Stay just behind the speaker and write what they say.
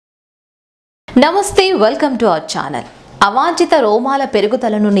నమస్తే welcome to our channel. అవాంఛిత రోమాల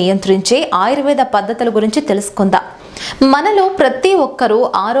పెరుగుదలను నియంత్రించే ఆయుర్వేద పద్ధతుల గురించి తెలుసుకుందాం. మనలో ప్రతి ఒక్కరూ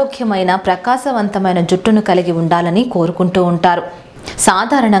ఆరోగ్యమైన ప్రకాశవంతమైన జుట్టును కలిగి ఉండాలని కోరుకుంటూ ఉంటారు.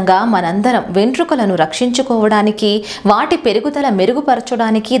 సాధారణంగా మనందరం వెంట్రుకలను రక్షించుకోవడానికి వాటి పెరుగుదల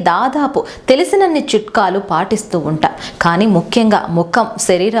మెరుగుపరచడానికి దాదాపు తెలిసినన్ని చిట్కాలు పాటిస్తూ ఉంటాం. కానీ ముఖ్యంగా ముఖం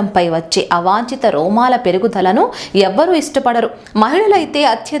శరీరంపై వచ్చే అవాంఛిత రోమాల పెరుగుదలను ఎవ్వరూ ఇష్టపడరు. మహిళలైతే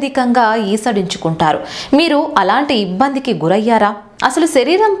అత్యధికంగా ఈసడించుకుంటారు. మీరు అలాంటి ఇబ్బందికి గురయ్యారా? అసలు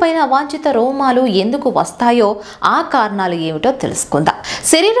శరీరం పైన అవాంఛిత రోమాలు ఎందుకు వస్తాయో ఆ కారణాలు ఏమిటో తెలుసుకుందాం.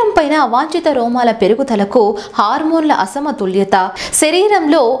 శరీరం పైన అవాంఛిత రోమాల పెరుగుదలకు హార్మోన్ల అసమతుల్యత,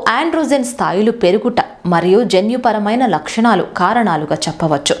 శరీరంలో ఆండ్రోజెన్ స్థాయిలు పెరుగుట మరియు జన్యుపరమైన లక్షణాలు కారణాలుగా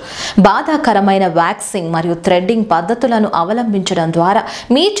చెప్పవచ్చు. బాధాకరమైన వ్యాక్సింగ్ మరియు థ్రెడ్డింగ్ పద్ధతులను అవలంబించడం ద్వారా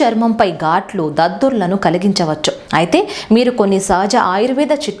మీ చర్మంపై ఘాట్లు, దద్దుర్లను కలిగించవచ్చు. అయితే మీరు కొన్ని సహజ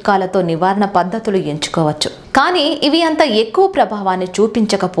ఆయుర్వేద చిట్కాలతో నివారణ పద్ధతులు ఎంచుకోవచ్చు. కానీ ఇవి అంత ఎక్కువ ప్రభావాన్ని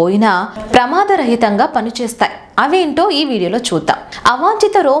చూపించకపోయినా ప్రమాదరహితంగా పనిచేస్తాయి. అవేంటో ఈ వీడియోలో చూద్దాం.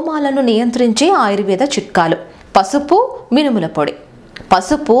 అవాంఛిత రోమాలను నియంత్రించే ఆయుర్వేద చిట్కాలు. పసుపు, మినుముల పొడి.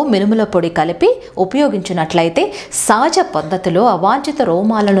 పసుపు, మినుముల పొడి కలిపి ఉపయోగించినట్లయితే సహజ పద్ధతిలో అవాంఛిత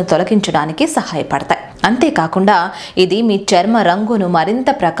రోమాలను తొలగించడానికి సహాయపడతాయి. అంతేకాకుండా ఇది మీ చర్మ రంగును మరింత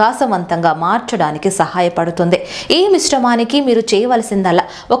ప్రకాశవంతంగా మార్చడానికి సహాయపడుతుంది. ఈ మిశ్రమానికి మీరు చేయవలసిందల్లా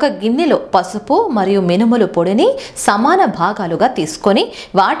ఒక గిన్నెలో పసుపు మరియు మినుముల పొడిని సమాన భాగాలుగా తీసుకొని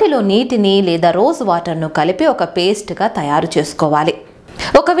వాటిలో నీటిని లేదా రోజ్ వాటర్ను కలిపి ఒక పేస్ట్గా తయారు చేసుకోవాలి.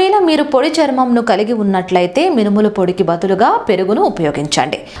 ఒకవేళ మీరు పొడి చర్మంను కలిగి ఉన్నట్లయితే మినుముల పొడికి బదులుగా పెరుగును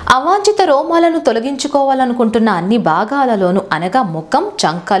ఉపయోగించండి. అవాంఛిత రోమాలను తొలగించుకోవాలనుకుంటున్న అన్ని భాగాలలోనూ అనగా ముఖం,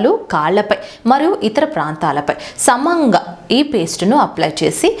 చంకలు, కాళ్లపై మరియు ఇతర ప్రాంతాలపై సమంగా ఈ పేస్ట్ను అప్లై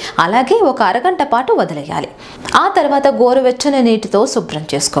చేసి అలాగే ఒక అరగంట పాటు వదిలేయాలి. ఆ తర్వాత గోరువెచ్చని నీటితో శుభ్రం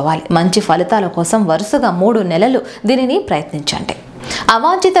చేసుకోవాలి. మంచి ఫలితాల కోసం వరుసగా 3 నెలలు దీనిని ప్రయత్నించండి.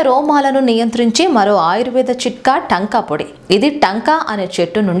 అవాంఛిత రోమాలను నియంత్రించే మరో ఆయుర్వేద చిట్కా టంకా పొడి. ఇది టంకా అనే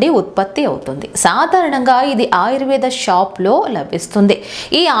చెట్టు నుండి ఉత్పత్తి అవుతుంది. సాధారణంగా ఇది ఆయుర్వేద షాప్లో లభిస్తుంది.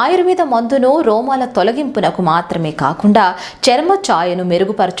 ఈ ఆయుర్వేద మందును రోమాల తొలగింపునకు మాత్రమే కాకుండా చర్మ ఛాయను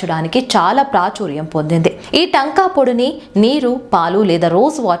మెరుగుపరచడానికి చాలా ప్రాచుర్యం పొందింది. ఈ టంకా పొడిని నీరు, పాలు లేదా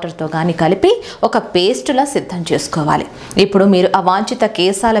రోజ్ వాటర్తో కానీ కలిపి ఒక పేస్టులా సిద్ధం చేసుకోవాలి. ఇప్పుడు మీరు అవాంఛిత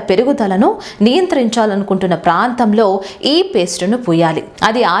కేశాల పెరుగుదలను నియంత్రించాలనుకుంటున్న ప్రాంతంలో ఈ పేస్టును పూయాలి.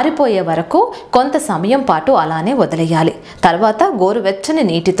 అది ఆరిపోయే వరకు కొంత సమయం పాటు అలానే వదిలేయాలి. తర్వాత గోరువెచ్చని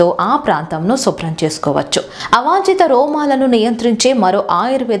నీటితో ఆ ప్రాంతంను శుభ్రం చేసుకోవచ్చు. అవాంఛిత రోమాలను నియంత్రించే మరో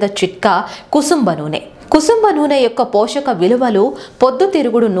ఆయుర్వేద చిట్కా కుసుంబ నూనె. కుసుంబ నూనె యొక్క పోషక విలువలు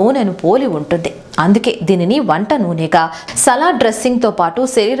పొద్దుతిరుగుడు నూనెను పోలి ఉంటుంది. అందుకే దీనిని వంట నూనెగా, సలాడ్ డ్రెస్సింగ్తో పాటు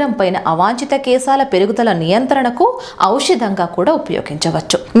శరీరం పైన అవాంఛిత కేశాల పెరుగుదల నియంత్రణకు ఔషధంగా కూడా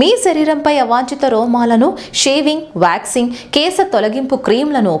ఉపయోగించవచ్చు. మీ శరీరంపై అవాంఛిత రోమాలను షేవింగ్, వ్యాక్సింగ్, కేశ తొలగింపు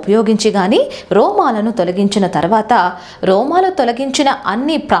క్రీమ్లను ఉపయోగించి కానీ రోమాలను తొలగించిన తర్వాత రోమాలు తొలగించిన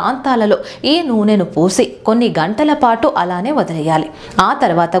అన్ని ప్రాంతాలలో ఈ నూనెను పూసి కొన్ని గంటల పాటు అలానే వదిలేయాలి. ఆ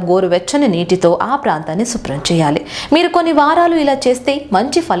తర్వాత గోరువెచ్చని నీటితో ఆ ప్రాంతాన్ని శుభ్రం చేయాలి. మీరు కొన్ని వారాలు ఇలా చేస్తే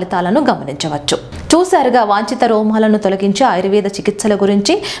మంచి ఫలితాలను గమనించవచ్చు. చూసారుగా వాంఛిత రోమాలను తొలగించే ఆయుర్వేద చికిత్సల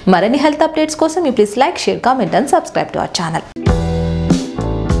గురించి. మరిన్ని హెల్త్ అప్డేట్స్ కోసం please like, share, comment and subscribe to our channel.